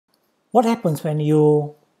what happens when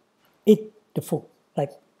you eat the food?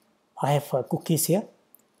 Like I have cookies here.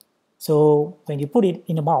 So when you put it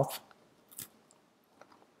in the mouth,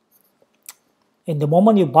 in the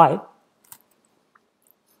moment you bite,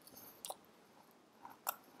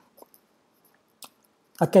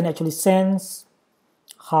 I can actually sense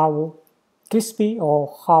how crispy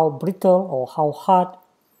or how brittle or how hard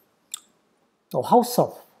or how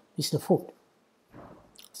soft is the food.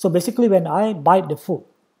 So basically when I bite the food,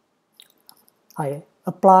 I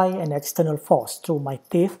apply an external force through my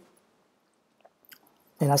teeth,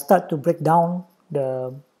 and I start to break down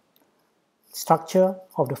the structure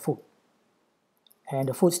of the food, and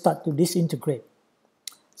the food start to disintegrate.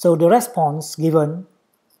 So the response given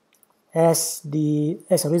as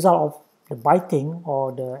a result of the biting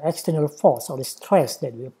or the external force or the stress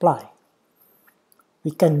that we apply,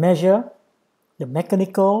 we can measure the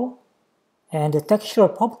mechanical and the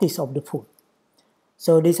textural properties of the food.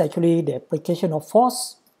 So this is actually the application of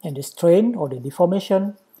force and the strain or the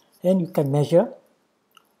deformation, and you can measure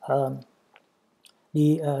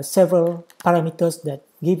the several parameters that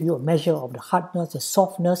give you a measure of the hardness, the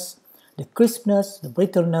softness, the crispness, the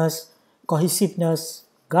brittleness, cohesiveness,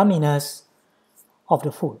 gumminess of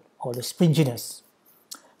the food, or the springiness.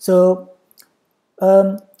 So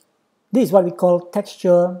this is what we call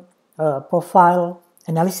texture profile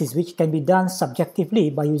analysis, which can be done subjectively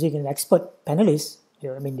by using an expert panelist,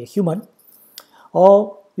 the human,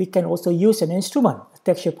 or we can also use an instrument,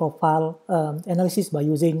 texture profile analysis, by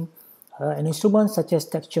using an instrument such as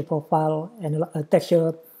texture profile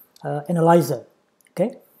texture analyzer.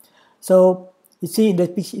 Okay, so you see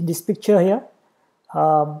in this picture here,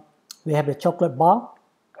 we have the chocolate bar,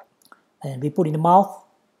 and we put in the mouth.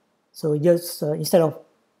 So just instead of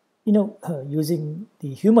using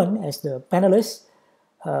the human as the panelist,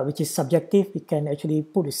 which is subjective, we can actually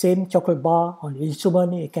put the same chocolate bar on the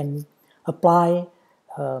instrument. It can apply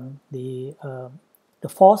the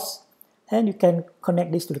force, and you can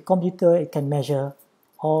connect this to the computer. It can measure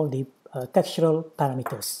all the textural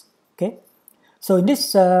parameters. Okay, so in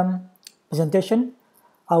this presentation,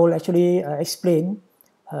 I will actually explain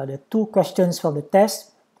the two questions from the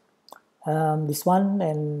test, this one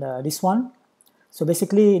and this one. So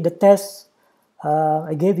basically, in the test,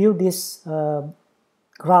 I gave you this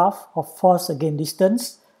graph of force against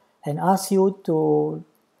distance and asked you to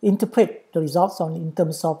interpret the results in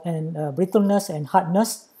terms of brittleness and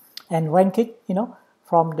hardness, and rank it,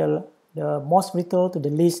 from the most brittle to the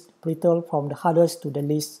least brittle, from the hardest to the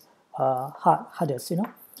least hardest.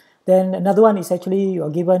 Then another one is actually you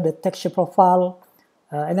are given the texture profile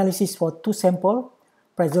analysis for two samples,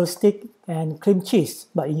 pretzel stick and cream cheese.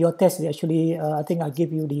 But in your test, actually, I think I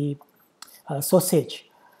give you the sausage.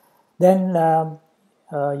 Then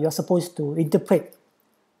you're supposed to interpret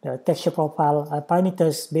the texture profile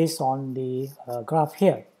parameters based on the graph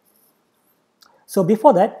here. So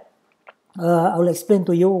before that, I will explain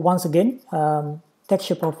to you once again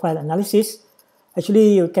texture profile analysis.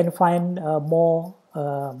 Actually, you can find more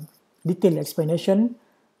detailed explanation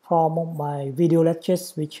from my video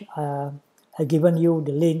lectures, which I've given you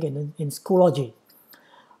the link in Schoology.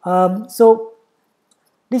 So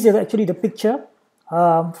this is actually the picture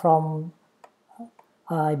from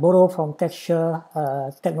I borrow from Texture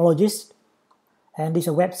Technologies, and this is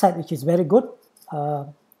a website which is very good.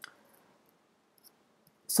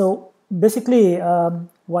 So basically,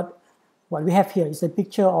 what we have here is a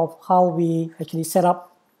picture of how we actually set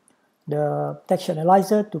up the texture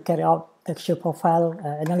analyzer to carry out texture profile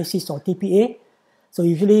analysis, or TPA. So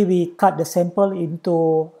usually we cut the sample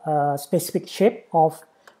into a specific shape of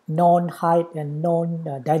known height and known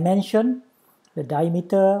dimension, the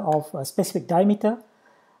diameter of a specific diameter.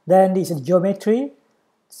 Then this is geometry.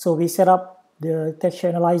 So we set up the texture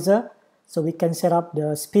analyzer so we can set up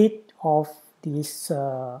the speed of this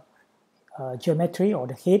geometry, or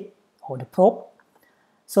the head, or the probe.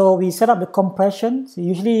 So we set up the compression. So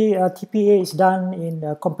usually TPA is done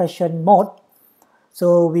in compression mode.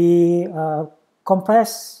 So we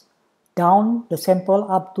compress down the sample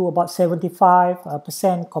up to about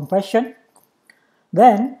 75% compression.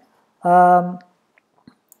 Then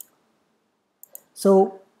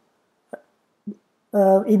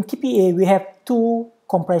in TPA we have two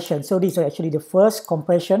compressions. So this is actually the first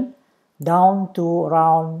compression down to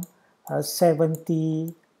around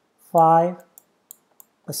 75%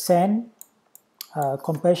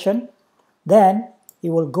 compression. Then it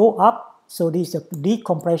will go up. So this is the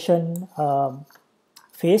decompression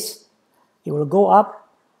phase. It will go up,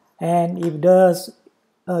 and if there's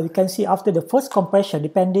you can see after the first compression,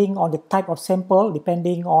 depending on the type of sample,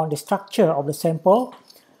 depending on the structure of the sample,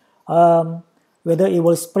 whether it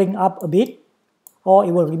will spring up a bit or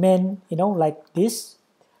it will remain, like this.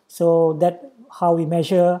 So that how we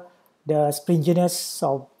measure the springiness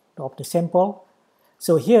of the sample.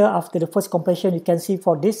 So here, after the first compression, you can see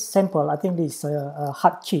for this sample, I think this is a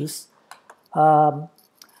hard cheese. Most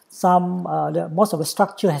of the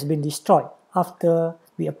structure has been destroyed after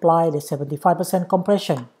we apply the 75%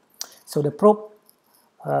 compression. So the probe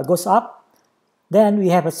goes up. Then we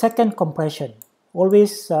have a second compression.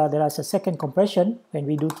 Always there is a second compression when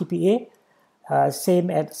we do TPA, same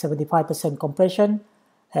at 75% compression,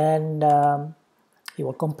 and it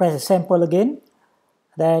will compress the sample again.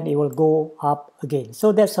 Then it will go up again.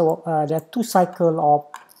 So there are two cycles of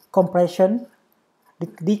compression,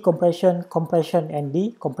 decompression, compression, and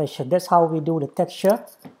decompression. That's how we do the texture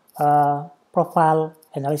profile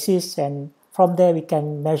analysis, and from there we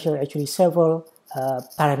can measure actually several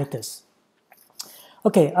parameters.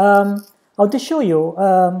 Okay, I want to show you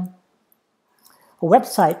a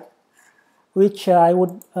website which I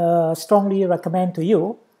would strongly recommend to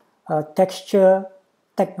you, Texture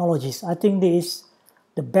Technologies. I think this is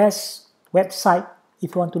the best website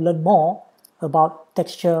if you want to learn more about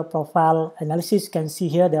texture profile analysis. You can see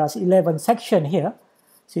here there are 11 sections here.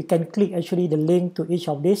 So you can click actually the link to each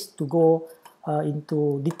of these to go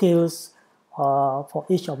into details for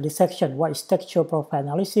each of the section. What is texture profile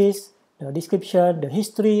analysis, the description, the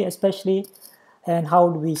history especially, and how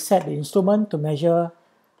do we set the instrument to measure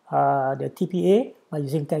the TPA by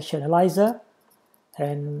using texture analyzer,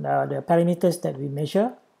 and the parameters that we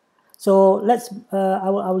measure. So I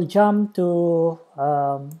will jump to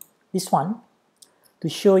this one to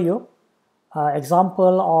show you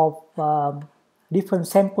example of different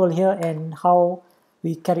sample here and how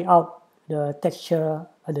we carry out the texture,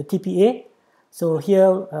 the TPA. So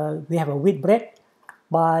here we have a wheat bread.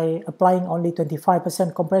 By applying only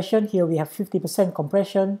 25% compression, here we have 50%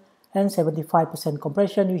 compression and 75%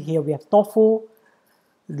 compression. Here we have tofu,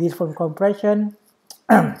 different compression.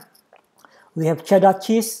 We have cheddar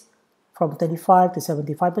cheese from 25 to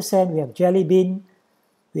 75%. We have jelly bean.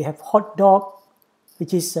 We have hot dog,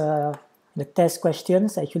 which is the test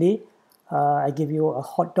questions actually. I give you a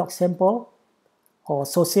hot dog sample, or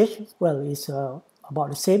sausage. Well, it's about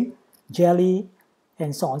the same. Jelly,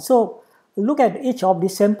 and so on. So look at each of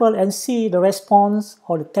these sample and see the response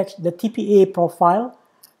or the TPA profile.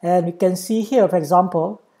 And you can see here, for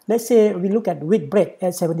example, let's say we look at wheat bread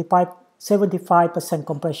at 75%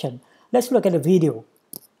 compression. Let's look at the video.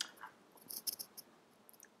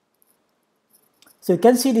 So you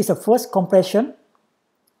can see this is the first compression.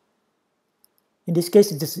 In this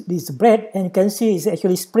case, this is bread, and you can see it's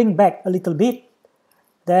actually spring back a little bit.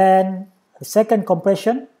 Then the second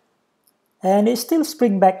compression, and it still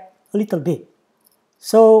spring back a little bit.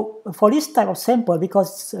 So for this type of sample,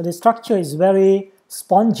 because the structure is very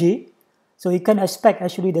spongy, so you can expect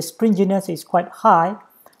actually the springiness is quite high,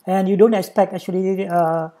 and you don't expect actually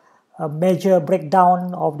a major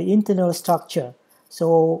breakdown of the internal structure.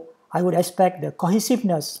 So I would expect the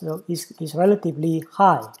cohesiveness is relatively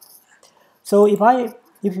high. So if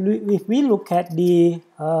we look at the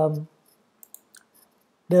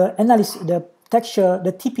analysis, the texture,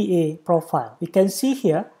 the TPA profile, we can see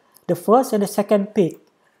here the first and the second peak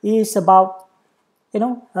is about,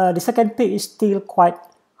 the second peak is still quite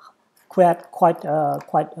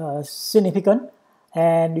significant,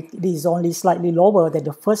 and it is only slightly lower than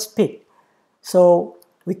the first peak. So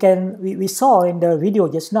we saw in the video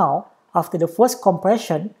just now, after the first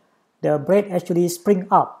compression, the bread actually spring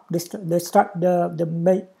up. The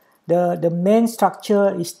main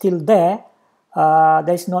structure is still there.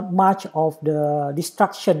 There is not much of the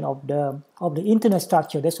destruction of the internal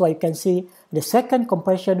structure. That's why you can see the second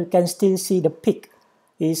compression. You can still see the peak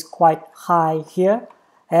is quite high here,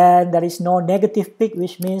 and there is no negative peak,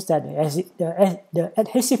 which means that the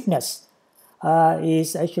adhesiveness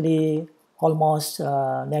is actually almost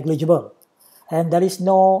negligible, and there is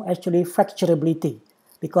no actually fracturability,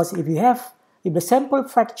 because if the sample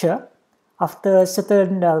fracture after a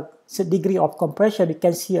certain degree of compression, you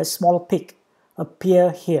can see a small peak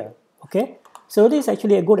appear here. Okay, so this is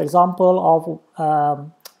actually a good example of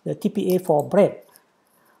the TPA for bread.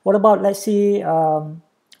 What about, let's see,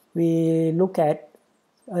 we look at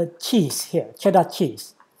cheese here, cheddar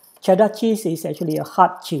cheese. Cheddar cheese is actually a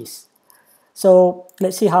hard cheese. So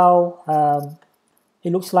let's see how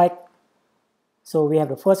it looks like. So we have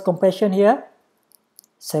the first compression here,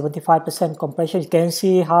 75% compression. You can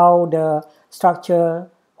see how the structure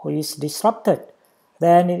is disrupted.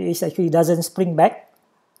 Then it is actually doesn't spring back.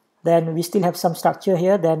 Then we still have some structure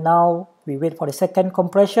here. Then now we wait for the second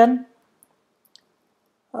compression.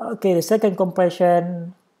 Okay, the second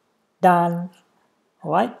compression done.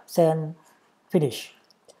 All right, then finish.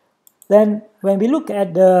 Then when we look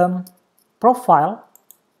at the profile,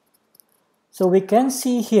 so we can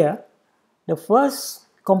see here the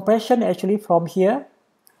first compression actually from here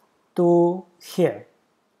to here.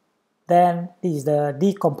 Then this is the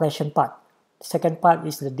decompression part. The second part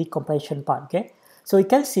is the decompression part. Okay, so you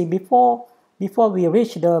can see before we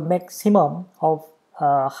reach the maximum of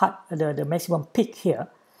the maximum peak here,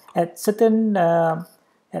 at some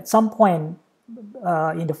point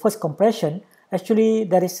in the first compression, actually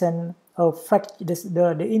there is the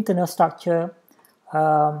internal structure.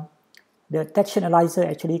 The texture analyzer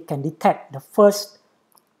actually can detect the first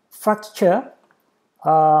fracture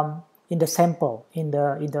in the sample, in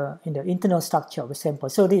the internal structure of the sample.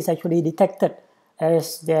 So this is actually detected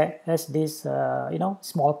as this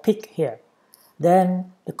small peak here.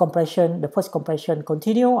 Then the first compression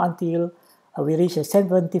continue until we reach a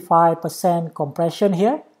 75% compression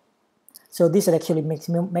here. So this is actually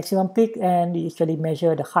maximum peak, and we actually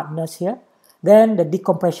measure the hardness here. Then the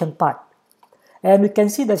decompression part, and we can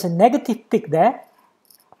see there's a negative peak there.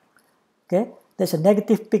 Okay, there's a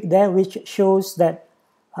negative peak there which shows that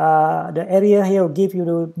the area here will give you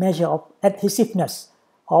the measure of adhesiveness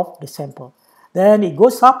of the sample. Then it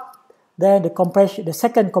goes up. Then the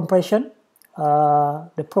second compression,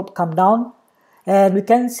 the probe come down, and we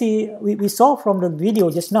can see we saw from the video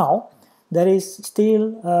just now there is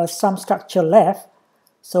still some structure left.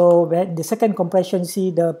 So when the second compression, see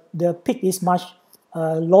the peak is much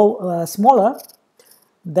smaller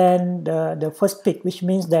than the first peak, which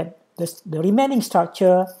means that the remaining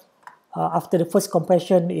structure after the first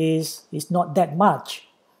compression is not that much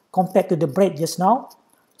compared to the break just now.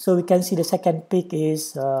 So we can see the second peak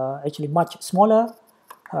is actually much smaller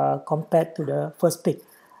compared to the first peak.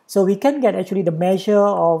 So we can get actually the measure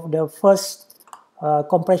of the first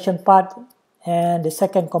compression part and the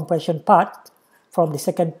second compression part. From the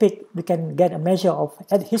second peak, we can get a measure of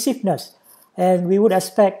adhesiveness, and we would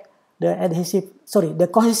expect the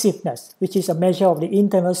cohesiveness, which is a measure of the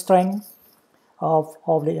internal strength of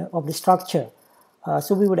the structure.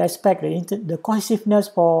 So we would expect the cohesiveness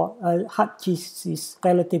for hard cheese is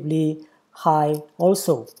relatively high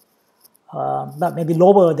also, but maybe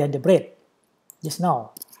lower than the bread just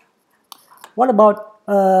now. What about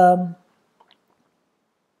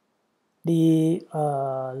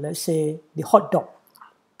let's say the hot dog?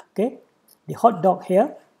 Okay, the hot dog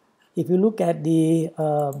here, if you look at the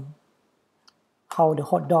how the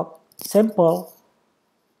hot dog sample,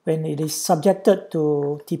 when it is subjected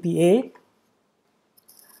to TPA,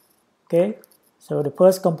 okay, so the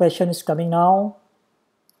first compression is coming now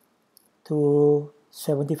to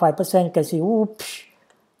 75%. You can see, whoops,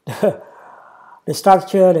 the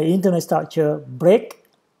structure, the internal structure break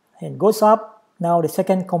and goes up. Now the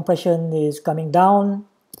second compression is coming down.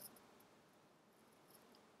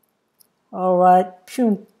 All right,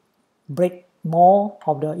 break more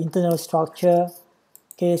of the internal structure.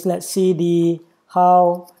 Okay, so let's see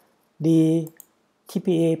how the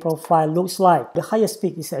TPA profile looks like. The highest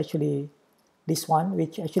peak is actually this one,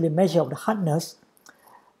 which actually measure of the hardness.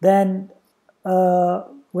 Then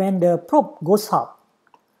when the probe goes up,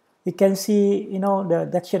 you can see, the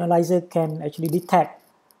texture analyzer can actually detect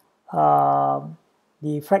the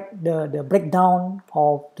breakdown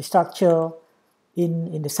of the structure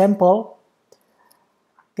in the sample.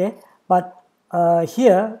 Okay, but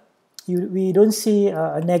here we don't see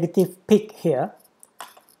a negative peak here,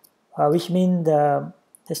 which means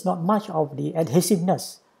there's not much of the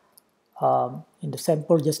adhesiveness in the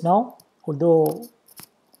sample just now. Although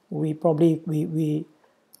we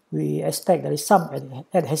expect there is some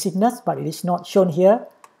adhesiveness, but it is not shown here.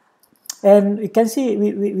 And you can see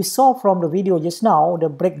we saw from the video just now the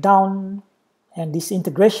breakdown and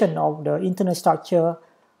disintegration of the internal structure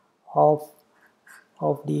of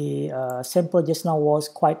the sample just now was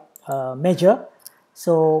quite major.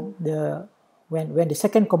 So when the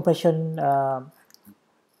second compression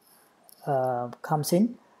comes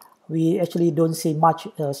in, we actually don't see much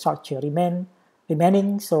structure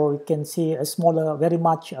remaining. So we can see a very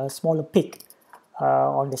much smaller peak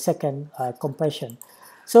on the second compression.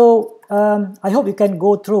 So I hope you can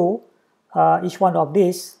go through each one of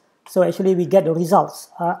these. So actually we get the results.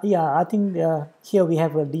 Yeah, I think here we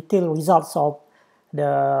have a detailed results of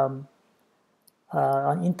the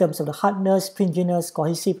in terms of the hardness, stringiness,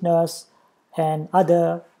 cohesiveness, and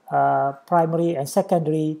other primary and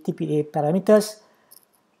secondary TPA parameters.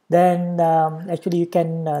 Then actually you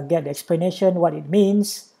can get the explanation what it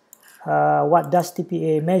means, what does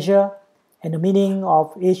TPA measure, and the meaning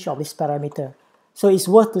of each of these parameters. So it's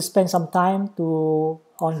worth to spend some time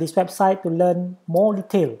on this website to learn more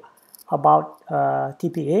detail about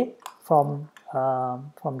TPA from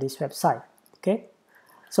this website. Okay,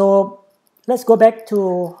 so let's go back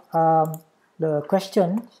to the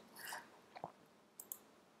question.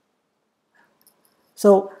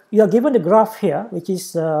 So you are given the graph here, which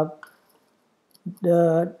is the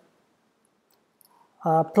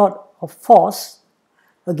plot of force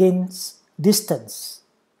against distance.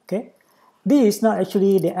 Okay, this is not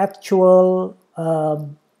actually the actual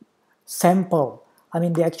sample. I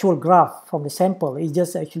mean the actual graph from the sample. It's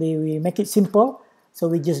just actually we make it simple. So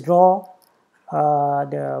we just draw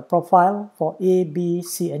the profile for A, B,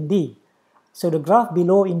 C, and D. So the graph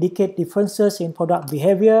below indicate differences in product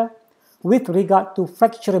behavior with regard to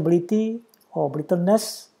fracturability or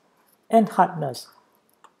brittleness and hardness.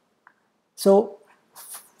 So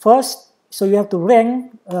first, so you have to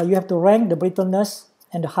rank the brittleness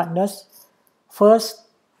and the hardness first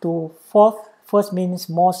to fourth. First means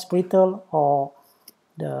most brittle or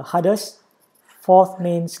the hardest. Fourth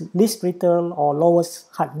means least brittle or lowest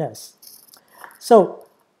hardness. So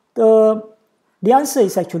the answer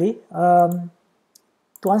is actually,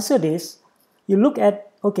 to answer this, you look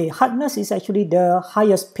at, okay, hardness is actually the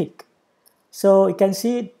highest peak. So you can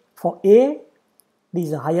see for A, this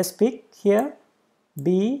is the highest peak here,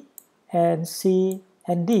 B and C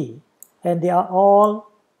and D, and they are all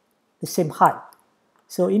the same height.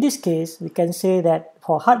 So in this case, we can say that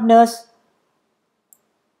for hardness,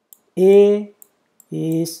 A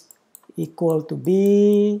is equal to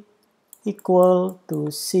B, equal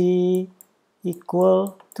to C,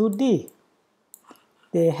 equal to D.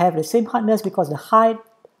 They have the same hardness because the height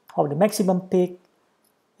of the maximum peak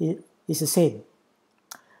is the same.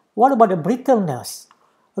 What about the brittleness?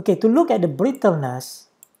 Okay, to look at the brittleness,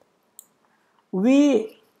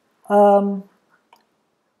 we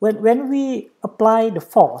when we apply the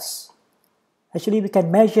force, actually we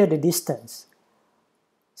can measure the distance.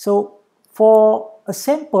 So for a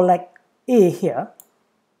sample like A here,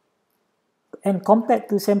 and compared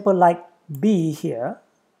to sample like B here,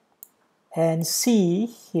 and C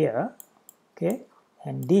here, okay,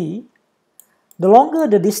 and D, the longer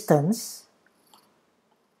the distance,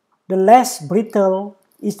 the less brittle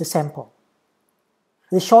is the sample.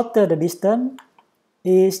 The shorter the distance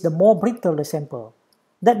is, the more brittle the sample.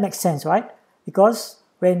 That makes sense, right? Because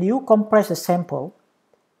when you compress a sample,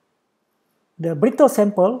 the brittle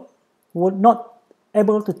sample would not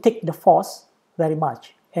able to take the force very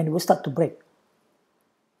much and will start to break.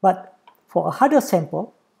 But for a harder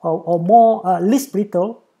sample or more least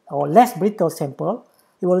brittle or less brittle sample,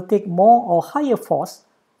 it will take more or higher force,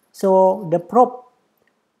 so the probe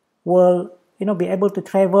will be able to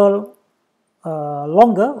travel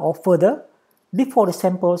longer or further before the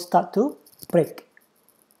sample start to break.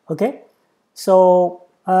 Okay, so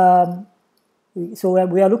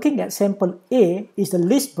we are looking at sample A is the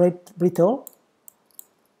least brittle,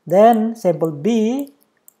 then sample B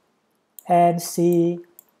and C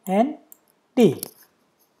and D.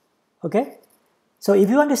 Okay, so if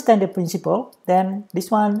you understand the principle, then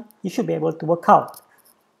this one you should be able to work out.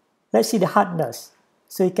 Let's see the hardness.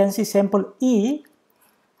 So you can see sample E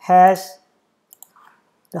has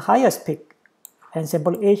the highest peak and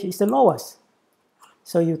sample H is the lowest.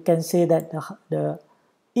 So you can say that the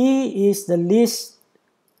E is the least,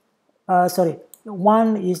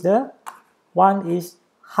 one is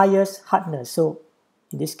highest hardness. So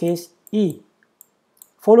in this case E,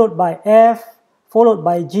 followed by F, followed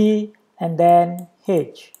by G, and then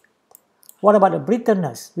H. What about the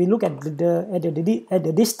brittleness? We look at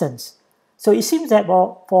the distance. So it seems that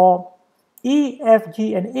for E, F,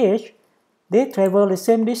 G, and H, they travel the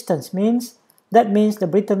same distance. That means the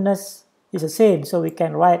brittleness is the same. So we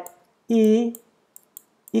can write E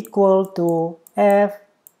equal to F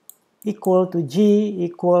equal to G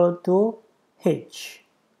equal to H.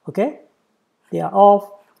 Okay, they are of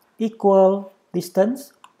equal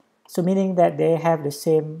distance. So meaning that they have the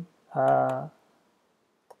same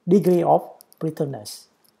degree of brittleness.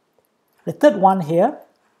 The third one here,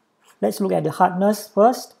 let's look at the hardness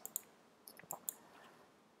first.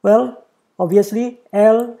 Well, obviously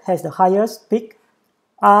L has the highest peak,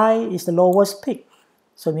 I is the lowest peak.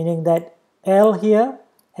 So meaning that L here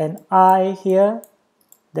and I here,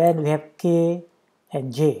 then we have K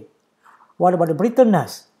and J. What about the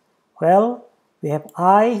brittleness? Well, we have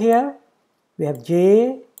I here, we have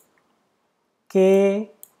J, K,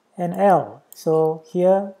 and L. So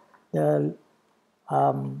here the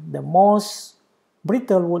most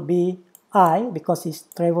brittle would be I because it's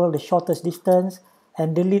traveled the shortest distance,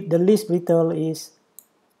 and the least brittle is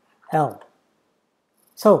L.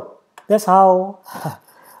 So that's how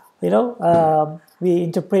we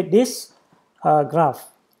interpret this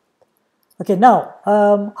graph. Okay, now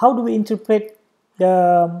how do we interpret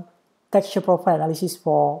the texture profile analysis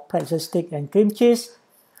for pretzel stick and cream cheese?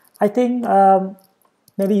 I think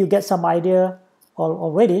maybe you get some idea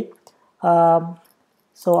already.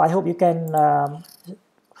 So I hope you can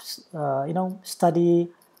study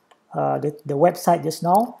the website just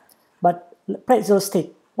now. But pretzel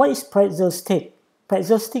stick, what is pretzel stick?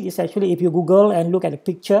 Pretzel stick is actually, if you Google and look at the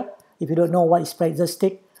picture, if you don't know what is pretzel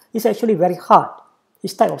stick, it's actually very hard.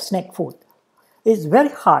 It's type of snack food. It's very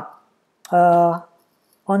hard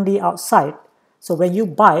on the outside. So when you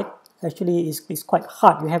bite, actually it's quite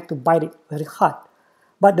hard. You have to bite it very hard.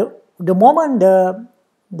 But the moment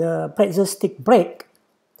the pretzel stick break,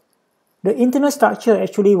 the internal structure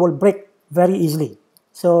actually will break very easily.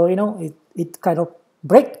 So it kind of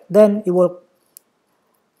break, then it will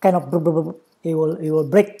kind of it will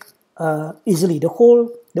break easily. The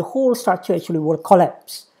whole structure actually will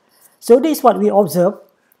collapse. So this is what we observe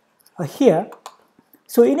here.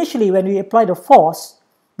 So initially when we apply the force,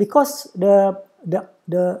 because the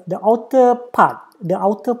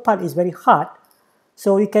outer part is very hard,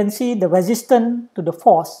 so you can see the resistance to the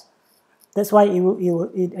force. That's why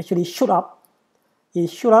it actually shoot up. It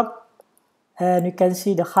shoot up, and you can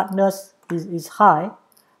see the hardness is high.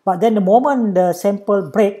 But then the moment the sample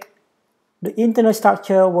break, the internal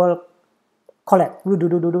structure will collapse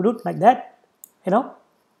like that.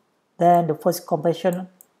 Then the first compression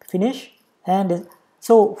finish, and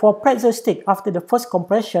so for pretzel stick, after the first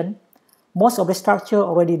compression, most of the structure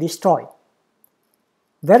already destroyed.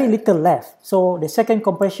 Very little left. So the second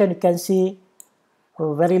compression, you can see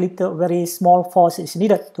very small force is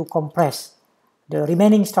needed to compress the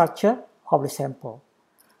remaining structure of the sample.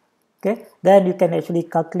 Okay, then you can actually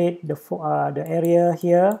calculate the area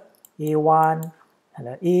here, A1, and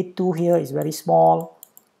A2 here is very small.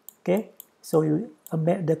 Okay, so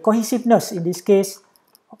the cohesiveness in this case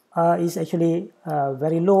is actually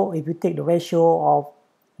very low if you take the ratio of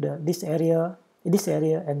this area,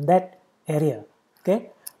 and that area. Okay,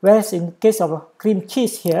 whereas in case of cream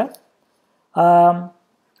cheese here,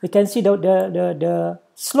 we can see the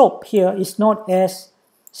slope here is not as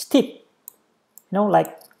steep,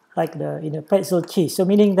 like in the pretzel cheese. So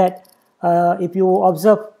meaning that if you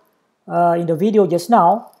observe in the video just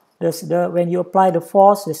now, when you apply the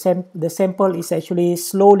force, the sample is actually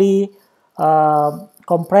slowly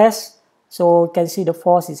compressed. So you can see the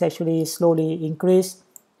force is actually slowly increased,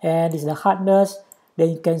 and is the hardness. Then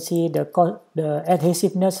you can see the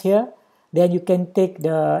adhesiveness here. Then you can take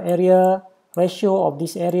the area ratio of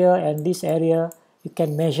this area and this area. You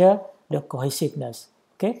can measure the cohesiveness.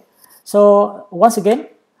 Okay. So once again,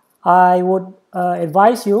 I would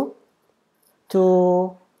advise you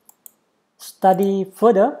to study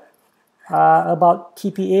further about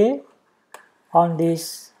TPA on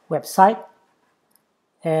this website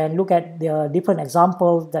and look at the different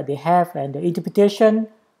examples that they have and the interpretation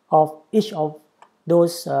of each of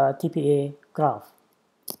those TPA graph.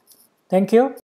 Thank you.